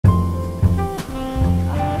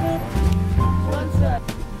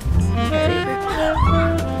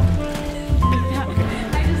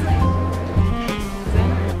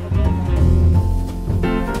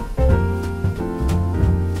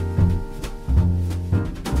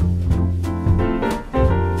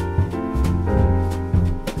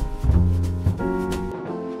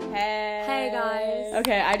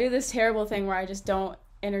I do this terrible thing where I just don't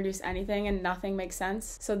introduce anything and nothing makes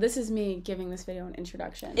sense. So this is me giving this video an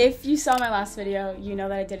introduction. If you saw my last video, you know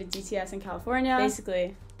that I did a DTS in California.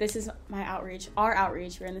 Basically, this is my outreach, our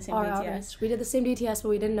outreach. We're in the same DTS. Outreach. We did the same DTS, but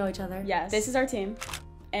we didn't know each other. Yes. This is our team.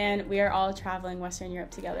 And we are all traveling Western Europe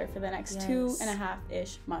together for the next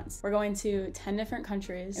 2.5-ish months. We're going to 10 different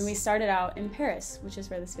countries, and we started out in Paris, which is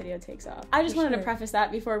where this video takes off. I just wanted to preface that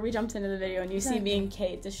before we jumped into the video and you see me and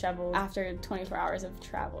Kate disheveled after 24 hours of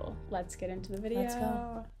travel. Let's get into the video. Let's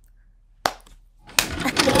go.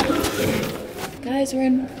 Guys, we're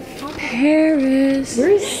in Paris.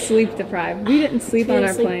 We're sleep deprived. We didn't sleep on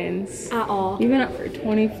our planes at all. We've been up for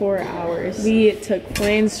 24 hours. We took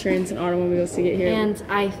planes, trains, and automobiles to get here. And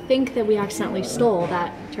I think that we accidentally stole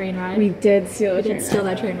that train ride. We did steal a train ride. Steal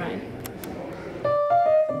that train ride.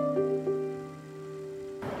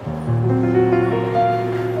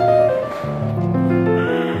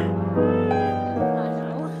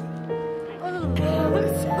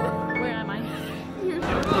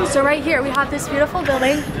 So right here we have this beautiful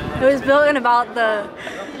building. It was built in about the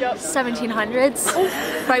 1700s,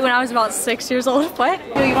 right when I was about 6 years old. What?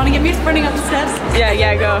 You want to get me sprinting up the steps?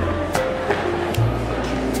 Yeah, go.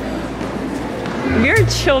 We're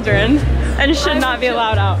children and should not be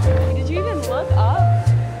allowed out. Did you even look up?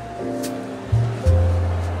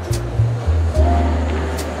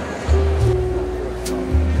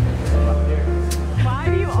 Why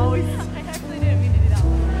do you always... I actually didn't mean to do that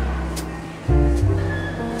one.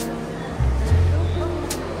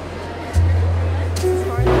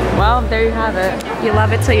 Well, there you have it. You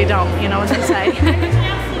love it till you don't, you know what they say.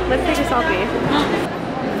 Let's take a selfie.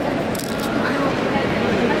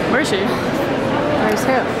 Where is she? Where's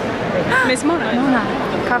who? Miss Mona. Mona.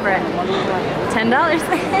 Cover it. $10.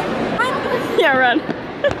 Yeah, run.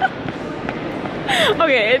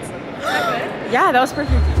 Okay, it's... Yeah, that was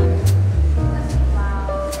perfect.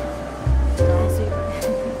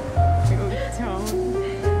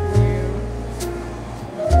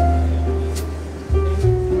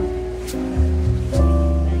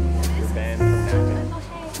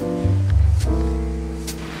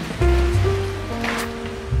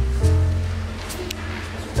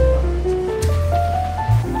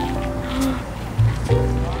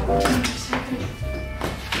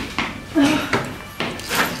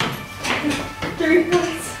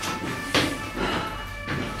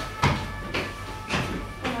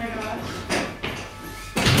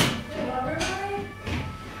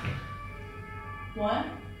 What?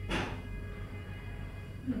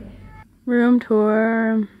 Room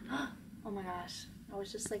tour. Oh my gosh. I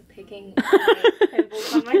was just like picking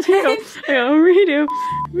pimples on my face. Redo.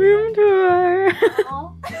 Room tour.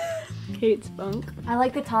 Kate's bunk. I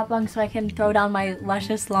like the top bunk so I can throw down my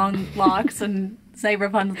luscious long locks and say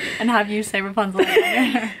Rapunzel and have you say Rapunzel.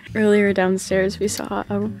 Earlier downstairs we saw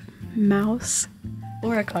a mouse.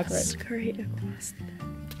 Or a cockroach. That's great.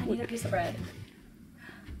 I need a piece of bread.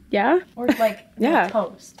 Yeah? Or like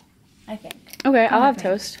toast, I think. Okay, I'll have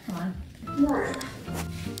toast. Come on.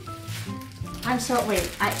 I'm so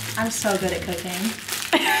good at cooking.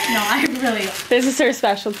 No, I really. This is her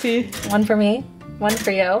specialty. One for me, one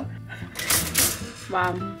for you.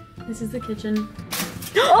 Wow. This is the kitchen.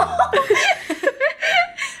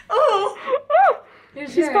 Oh!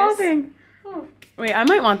 She's coughing. Oh. Wait, I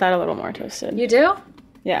might want that a little more toasted. You do?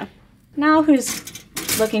 Yeah. Now who's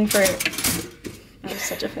looking for... That was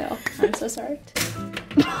such a fail. I'm so sorry.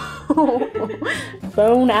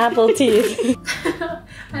 Bone apple teeth.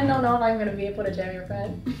 I don't know if I'm gonna be able to jam your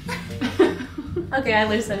bread. Okay, I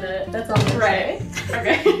loosened it. That's all I'm right.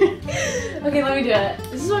 Okay. Okay, let me do it.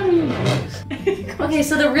 This is what I'm doing. Okay,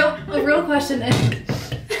 so the real question is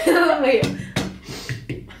wait.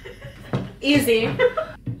 Easy.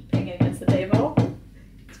 Bang it against the table.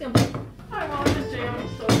 It's gonna be... I want to jam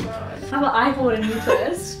so bad. How about I hold and you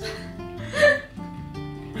twist?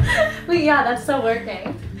 Wait, yeah, that's still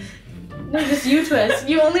working. No, just you twist.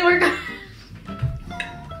 You only work on...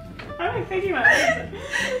 I'm like thinking about it.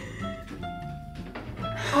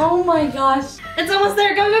 Oh my gosh. It's almost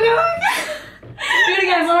there. Go, go, go. Do it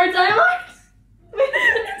again one more time.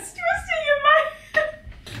 It's twisting in my...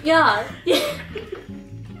 Yeah.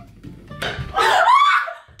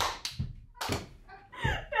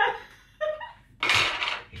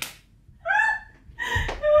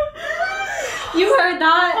 You heard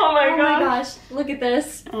that? Oh my gosh. Look at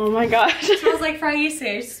this. Oh my gosh. It smells like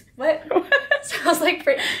fraises. What? Smells like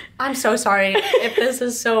I'm so sorry if this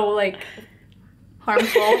is so like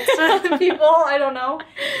harmful to the people. I don't know.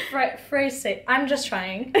 Phrase. I'm just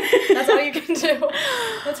trying. That's all you can do.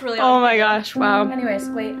 That's really all. Oh my gosh, wow. Anyways,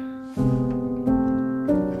 wait.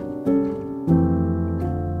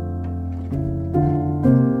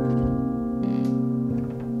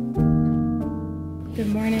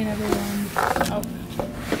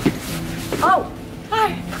 Oh,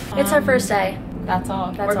 hi. It's our first day. That's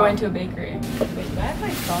all. We're going to a bakery. Wait, do I have my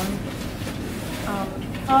phone?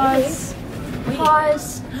 Pause.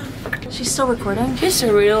 Pause. She's still recording. She's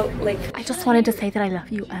a real, like, I just wanted to say that I love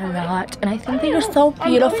you a lot, and I think that you're so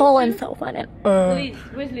beautiful and so fun. And Please,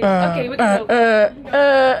 okay, we can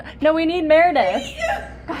go. no, we need Meredith.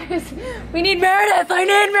 Guys, we need Meredith. I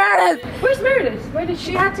need Meredith. Where's Meredith? Where did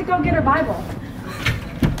She had to go get her Bible.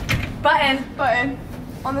 Button.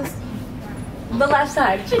 On this. The left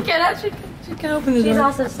side. she can't open the door. She's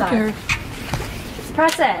also stuck.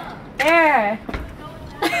 Press it. There.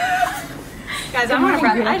 Guys, I'm on a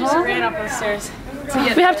breath. I just ran up those stairs.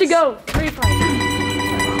 We have to go.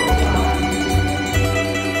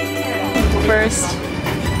 First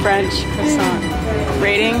French croissant.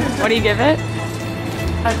 Rating? What do you give it?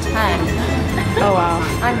 A 10. Oh wow.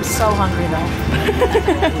 I'm so hungry though.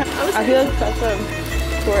 I feel like that's a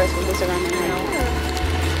tourist with this around my head.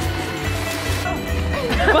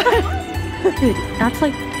 That's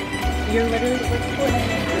like, You're literally the first tourist.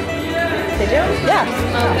 did you? Yeah.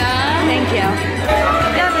 Thank you.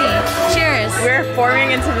 Debbie, cheers. We're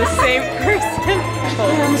forming into the same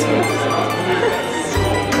person.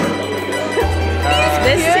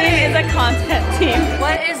 This team is a content team.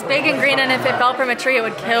 What is big and green, and if it fell from a tree, it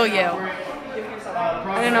would kill you?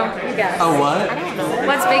 I don't know. You guess. A what?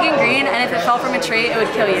 What's big and green, and if it fell from a tree, it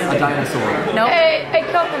would kill you? A dinosaur. Nope. Hey,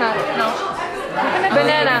 coconut. No.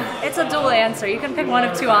 Banana. It's a dual answer. You can pick one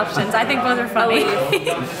of two options. I think both are funny.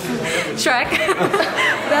 Shrek.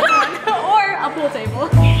 That's one. Or a pool table.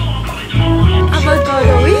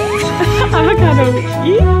 Avocado.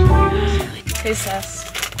 Taste test.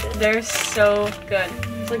 They're so good.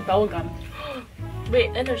 It's like bubblegum.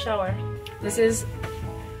 Wait, in the shower. This is,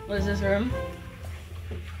 what is this room?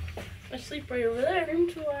 I sleep right over there. Room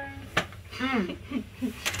tour.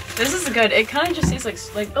 This is good. It kind of just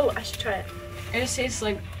tastes like, Oh, I should try it. it just tastes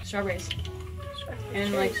like strawberries.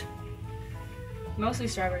 And like, mostly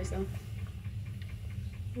strawberries though.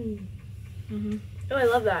 Oh, I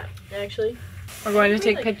love that, actually. We're going to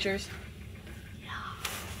take pictures.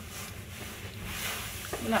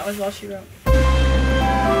 And that was all she wrote.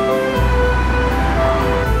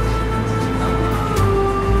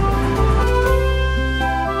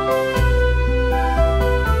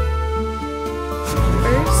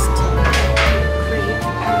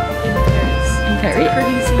 Very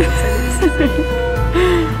crazy.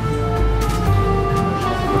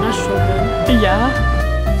 That's so good. Yeah.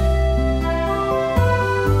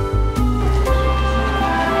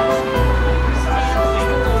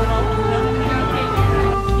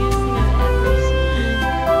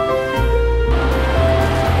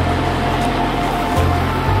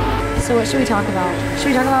 So what should we talk about? Should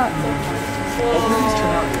we talk about?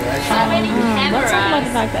 Let's talk about the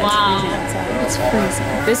fact that it's freezing outside. It's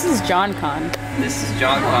freezing. This is John Con. This is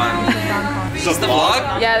John Con. Is this the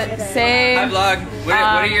vlog? Yeah, say Hi vlog. What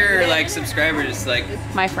are your like subscribers like?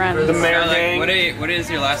 my friend. The mayor Like, gang. what is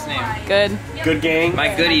your last name? Good. Good gang.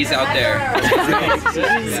 My goodies out there.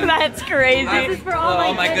 That's crazy.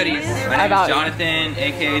 All my goodies. My name About is Jonathan,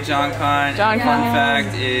 aka John Con. John Con. Fun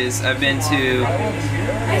fact is I've been to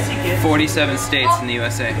 47 states in the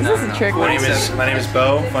USA. No, This is a trick. My name is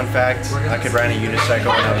Bo. Fun fact, I could ride a unicycle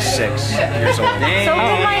when I was 6 years old. Dang.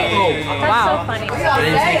 That's Wow. so funny. My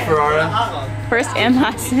name's Nick Ferrara. First and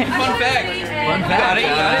last name. Fun fact. Fun fact,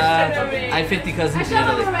 I have 50 cousins in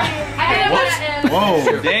Italy.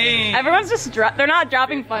 Whoa. Dang. Everyone's just they're not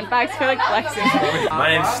dropping fun facts, they're like flexing. My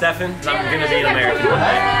name's Stefan. I'm gonna be an American one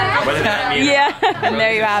day. Whether that be Yeah, and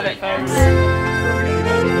there you have it, folks.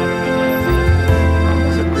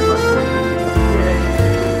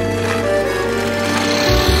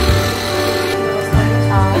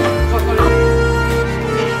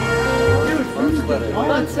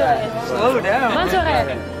 Slow down.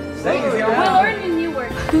 We learned a new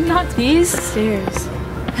word. Not these stairs.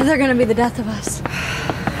 They're gonna be the death of us.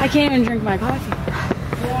 I can't even drink my coffee.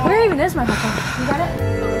 Where even is my papa? You got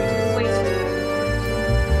it?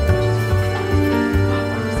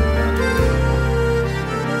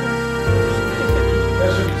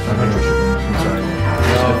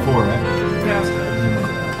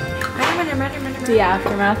 The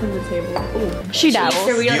aftermath of the table. Ooh. She dabbles.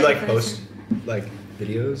 Do you like post like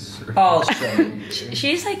videos? Oh,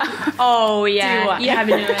 She's like, Oh yeah. you have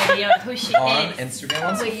no idea who she on is.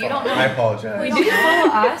 Instagram. But you don't know. I apologize. Do you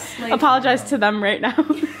follow us? Like, Apologize to them right now.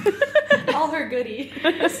 all her goodies.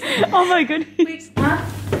 Oh my goodness.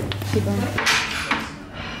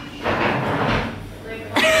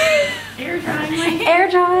 Air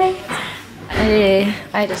dry.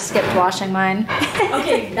 I just skipped washing mine.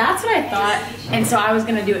 Okay, that's what I thought, and so I was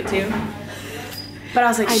gonna do it too. But I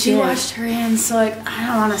was like, she washed her hands, so like, I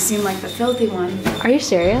don't want to seem like the filthy one. Are you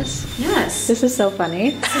serious? Yes. This is so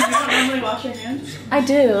funny. So you don't normally wash your hands? I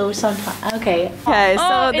do sometimes. Okay. Okay,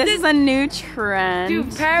 so this is a new trend.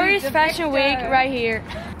 Dude, Paris Fashion Week right here.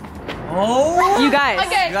 Oh! You guys.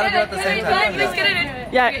 Okay, You gotta do it at the same time. let's get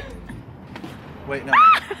it. Yeah. Wait, no.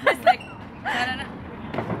 It's like,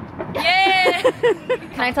 yeah.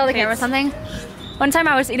 Can I tell the camera something? One time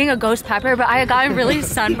I was eating a ghost pepper, but I got really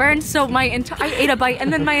sunburned, so I ate a bite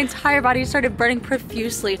and then my entire body started burning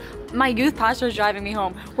profusely. My youth pastor was driving me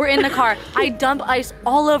home. We're in the car. I dump ice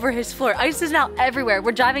all over his floor. Ice is now everywhere.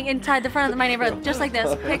 We're driving inside the front of my neighborhood, just like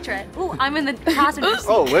this. Picture it. Ooh, I'm in the passenger seat.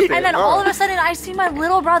 Oh, whip it. And then all of a sudden, I see my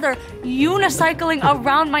little brother unicycling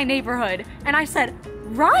around my neighborhood. And I said,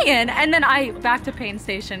 Ryan! And then I backed to pain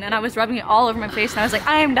station and I was rubbing it all over my face and I was like,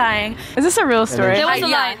 I am dying. Is this a real story? There was a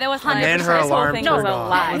lie. There was 100%. And then her alarm thing turned was a off.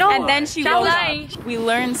 lie. No, And then she woke lying. up. We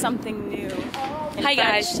learned something new. Hi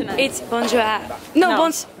guys, tonight. it's bonjour. No,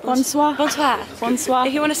 Bonsoir. bonsoir. Bonsoir.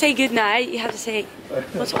 If you want to say good night, you have to say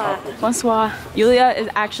bonsoir. Bonsoir. Julia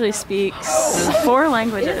actually speaks 4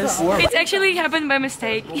 languages. It's actually happened by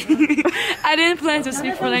mistake. I didn't plan to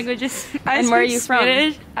speak 4 languages. I And where are speak you from?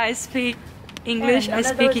 Swedish, I speak English, I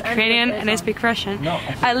speak Ukrainian, and I speak Russian.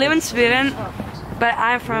 I live in Sweden, but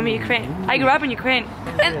I'm from Ukraine. I grew up in Ukraine.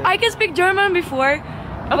 And I can speak German before,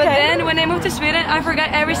 but then when I moved to Sweden, I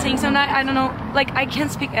forgot everything. So now I don't know, like I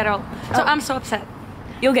can't speak at all. So I'm so upset.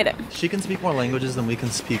 You'll get it. She can speak more languages than we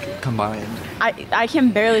can speak combined. I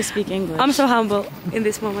can barely speak English. I'm so humble in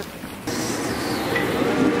this moment.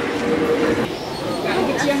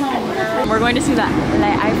 We're going to see that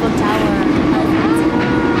Eiffel Tower.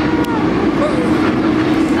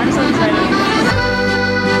 I'm so excited.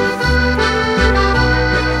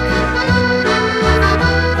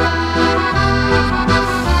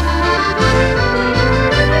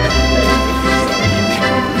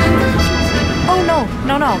 Oh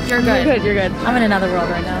no, you're good. You're good, you're good. I'm in another world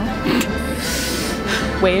right now.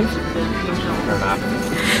 Wave.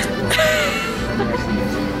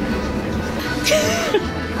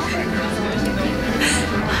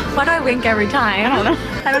 Why do I wink every time? I don't know.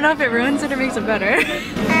 I don't know if it ruins it or makes it better.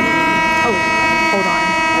 Oh, hold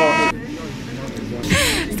on.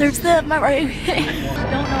 Search the memory.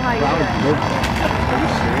 Don't know how you do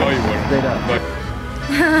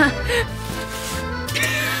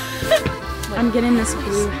I'm getting this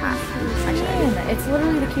blue hat. it. It's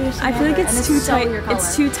literally the cutest thing I feel like ever, and it's too so tight. your color.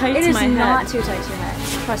 It's too tight It to is my not head. too tight to your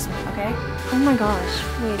head. Trust me, okay? Oh my gosh.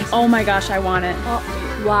 Wait a second. Oh my gosh, I want it. Oh,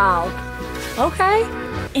 wow. Okay.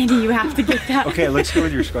 Andy, you have to get that. Okay, it looks good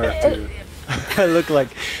with your scarf too. I look like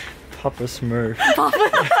Papa Smurf.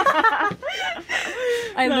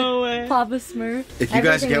 I No look way. Papa Smurf. If you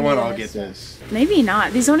guys Everything get in one, here I'll is get this. Maybe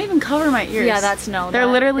not. These don't even cover my ears. Yeah, that's no. They're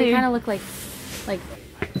literally. They kind of look like.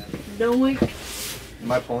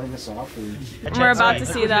 Am I pulling this off? Or? We're about to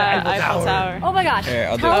see the Eiffel Tower. Oh my gosh. Here,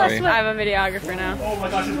 I'll do Tell it us for you. what. I have a videographer now. Oh my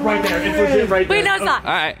gosh, it's right there. It's legit right there. Wait, no, it's not.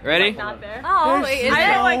 Alright, ready? Not there. Oh, wait, is I it?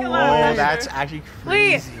 don't like a lot of Oh, pressure. that's actually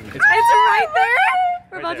Wait, crazy. it's right there.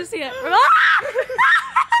 We're about to see it.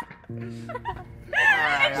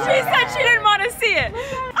 She said she didn't want to see it.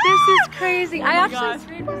 This is crazy. I actually gosh.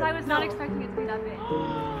 screamed because I was not expecting it to be that big.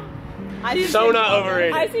 So not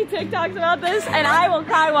overrated. I see TikToks about this, and I will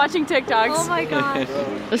cry watching TikToks. Oh my gosh.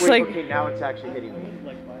 It's like. Okay, now it's actually hitting me.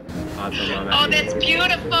 Oh, that's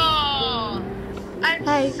beautiful. I'm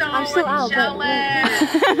Hey, so I'm still out, but jealous.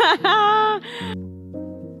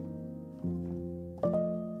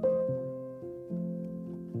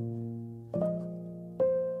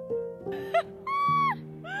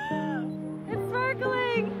 it's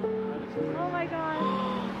sparkling. Oh my god.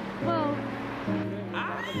 Whoa.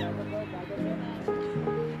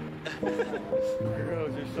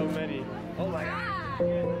 Girls, there's so many. Oh my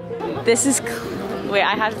god. This is. Wait,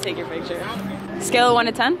 I have to take your picture. Scale of 1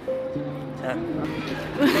 to 10? 10.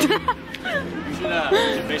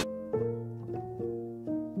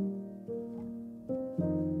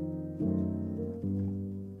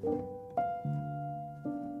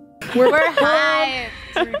 We're hyped.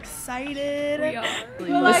 We're excited.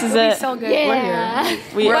 We are. This is it. So good. Yeah.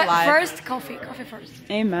 We're But alive. first, coffee first.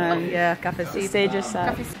 Amen. Yeah, coffee. The stage is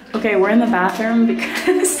set. Okay, we're in the bathroom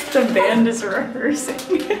because the band is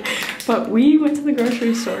rehearsing. But we went to the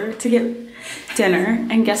grocery store to get dinner,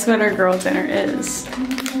 and guess what our girl dinner is?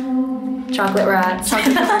 Chocolate rats.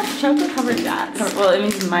 Chocolate covered rats. Well, it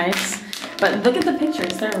means mice. But look at the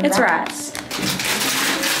pictures. They're It's rats.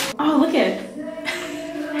 Oh, look it.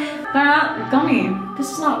 They're not gummy.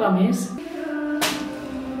 This is not gummies.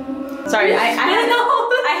 Sorry, I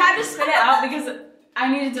had to spit it out because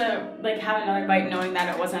I needed to like have another bite knowing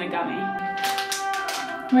that it wasn't a gummy.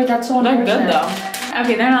 Wait, that's one They're person. good though.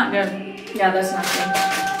 Okay, they're not good. Yeah, that's not good.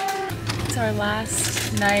 It's our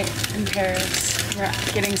last night in Paris. We're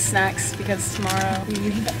getting snacks because tomorrow we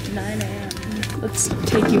leave at 9 a.m. Let's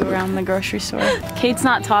take you around the grocery store. Kate's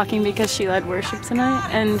not talking because she led worship tonight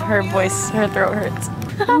and her throat hurts.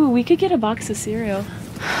 Ooh, we could get a box of cereal.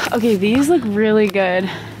 Okay, these look really good.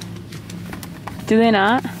 Do they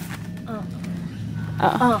not?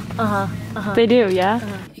 They do, yeah?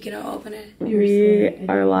 You can open it. We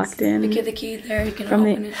are locked in. Give the key there, you can from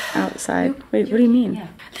open the it. outside. Wait, what do you mean? Yeah.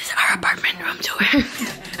 This is our apartment room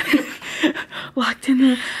tour. Locked in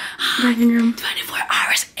the living room. 24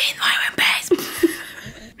 hours in my room base.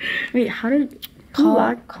 Wait, how did...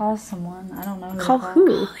 Call someone. I don't know. Call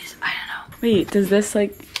who? I don't know. Wait, does this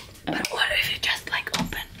like... But what if you just like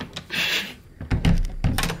open?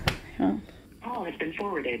 Oh. Call has been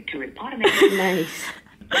forwarded to an automated. Nice.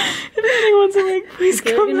 If anyone's like, please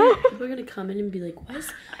come out. People are gonna come in and be like, why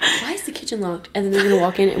is the kitchen locked? And then they're gonna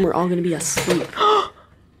walk in and we're all gonna be asleep. Oh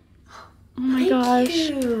my gosh.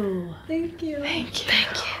 Thank you.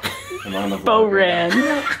 I'm on the vlog. Bo ran.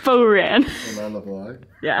 Bo ran. Am I on the vlog?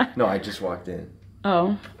 Yeah. No, I just walked in.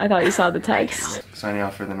 Oh, I thought you saw the text. Signing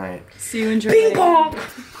off for the night. See you in Germany.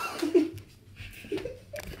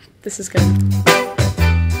 This is good.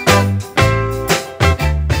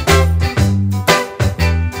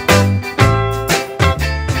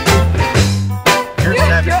 You're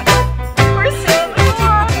 7. We're seven.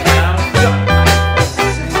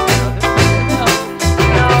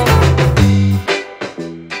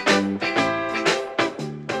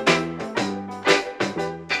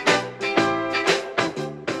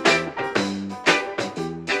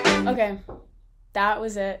 Okay, that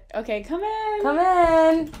was it. Okay, come in. Come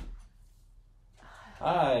in.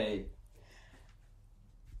 Hi.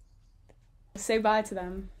 Say bye to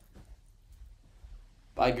them.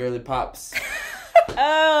 Bye, girly pops.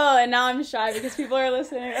 Oh, and now I'm shy because people are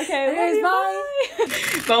listening. Okay, Anyways, bye.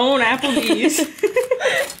 Bone Applebee's.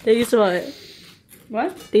 These what?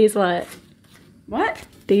 What? These what? What?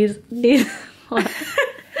 These what?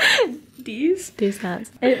 These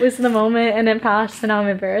nuts. It was the moment and it passed and now I'm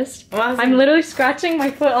embarrassed. I'm literally scratching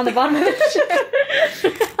my foot on the bottom of the chair.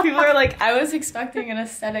 People are like, I was expecting an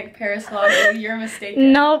aesthetic Paris vlog. You're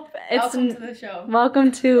mistaken. Nope. It's Welcome to the show.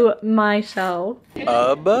 Welcome to my show.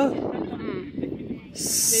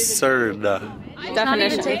 Absurd.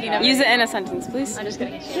 Definition. Use it in a sentence, please. I'm just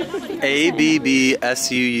kidding. ABBSUURD.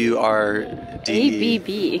 ABB.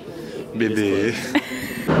 BB.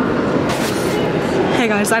 Hey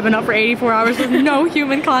guys, I've been up for 84 hours with no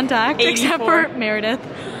human contact except for Meredith.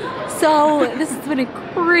 So this has been a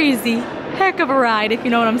crazy heck of a ride, if you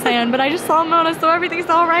know what I'm saying. But I just saw Mona, so everything's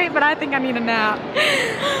all right. But I think I need a nap.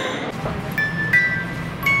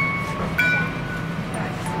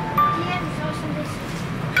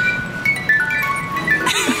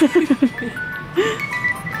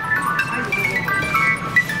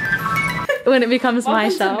 When it becomes my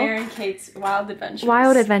show. Welcome to Mary and Kate's Wild Adventures.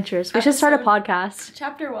 Wild Adventures. We should start a podcast.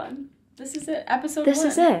 Chapter 1. This is it. Episode 1. This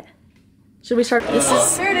is it. Should we start? Meredith,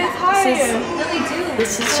 hi.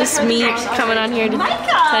 This is just me coming on here to tell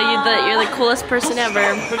you that you're the coolest person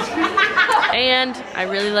ever. And I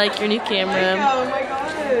really like your new camera. Oh my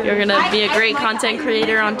god. You're gonna be a great content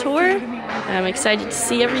creator on tour. I'm excited to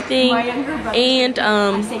see everything. And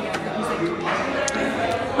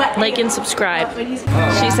like and subscribe. She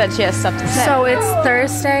said she has stuff to say. So it's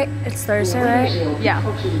Thursday. It's Thursday, right? Yeah.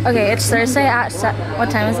 Okay, it's Thursday at what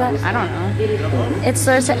time is that? I don't know. It's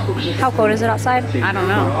Thursday. How cold is it outside? I don't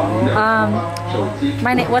know.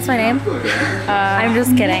 What's my name? I'm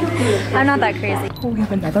just kidding. I'm not that crazy. Oh, we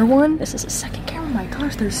have another one? This is a second camera. Oh my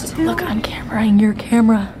gosh, there's two. Look, I'm cameraing your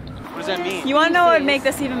camera. What does that mean? You want to know what would make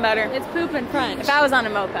this even better? It's poop in French. If I was on a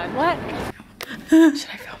moped. What? Should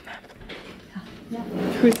I film them? Yeah.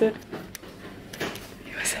 Who's it?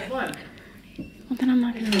 Who is it? Well, then I'm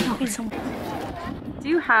not gonna do it. Do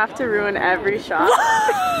you have to ruin every shot?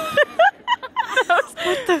 What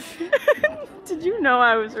the? Did you know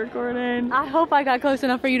I was recording? I hope I got close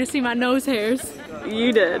enough for you to see my nose hairs.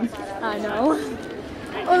 You did. I know.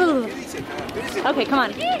 Ugh. Okay, come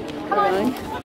on. Come on.